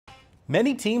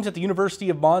Many teams at the University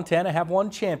of Montana have won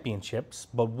championships,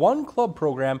 but one club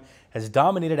program has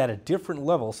dominated at a different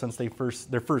level since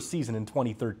their first season in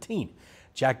 2013.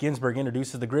 Jack Ginsberg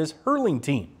introduces the Griz Hurling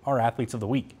team, our athletes of the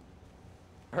week.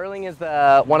 Hurling is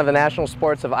one of the national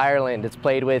sports of Ireland. It's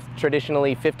played with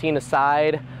traditionally 15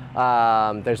 aside.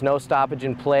 There's no stoppage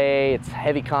in play. It's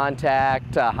heavy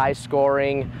contact, high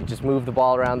scoring. Just move the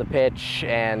ball around the pitch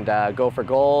and go for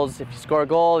goals. If you score a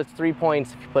goal, it's 3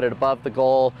 points. If you put it above the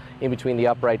goal, in between the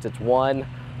uprights, it's 1.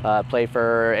 Play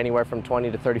for anywhere from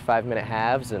 20 to 35-minute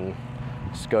halves and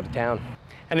just go to town.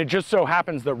 And it just so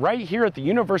happens that right here at the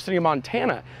University of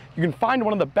Montana, you can find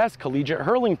one of the best collegiate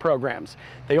hurling programs.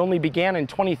 They only began in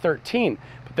 2013,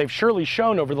 but they've surely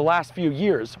shown over the last few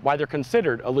years why they're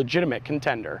considered a legitimate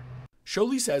contender.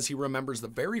 Sholey says he remembers the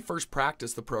very first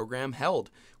practice the program held,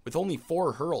 with only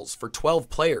 4 hurls for 12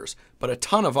 players, but a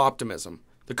ton of optimism.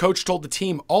 The coach told the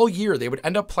team all year they would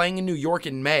end up playing in New York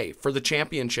in May for the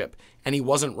championship, and he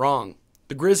wasn't wrong.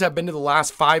 The Griz have been to the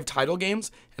last 5 title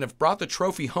games and have brought the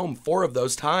trophy home 4 of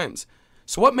those times.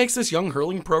 So what makes this young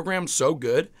hurling program so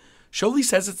good? Sholey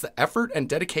says it's the effort and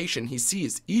dedication he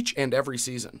sees each and every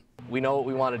season. We know what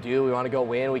we want to do. We want to go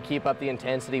win. We keep up the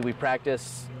intensity. We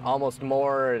practice almost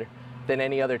more than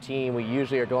any other team. We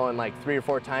usually are going like 3 or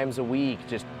 4 times a week,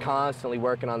 just constantly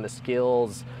working on the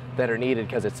skills that are needed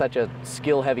because it's such a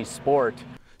skill-heavy sport.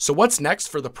 So what's next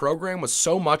for the program with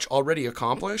so much already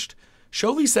accomplished?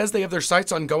 Sholey says they have their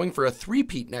sights on going for a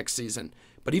 3-peat next season,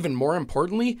 but even more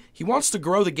importantly, he wants to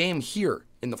grow the game here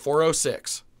in the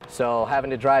 406. So having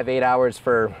to drive 8 hours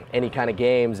for any kind of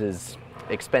games is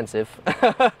expensive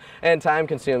and time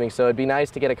consuming, so it'd be nice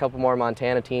to get a couple more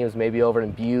Montana teams, maybe over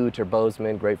in Butte or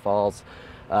Bozeman, Great Falls,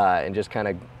 and just kind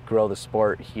of grow the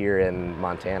sport here in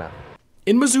Montana.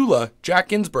 In Missoula, Jack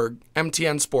Ginsberg,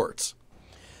 MTN Sports.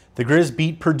 The Griz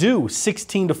beat Purdue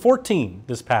 16-14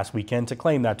 this past weekend to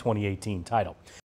claim that 2018 title.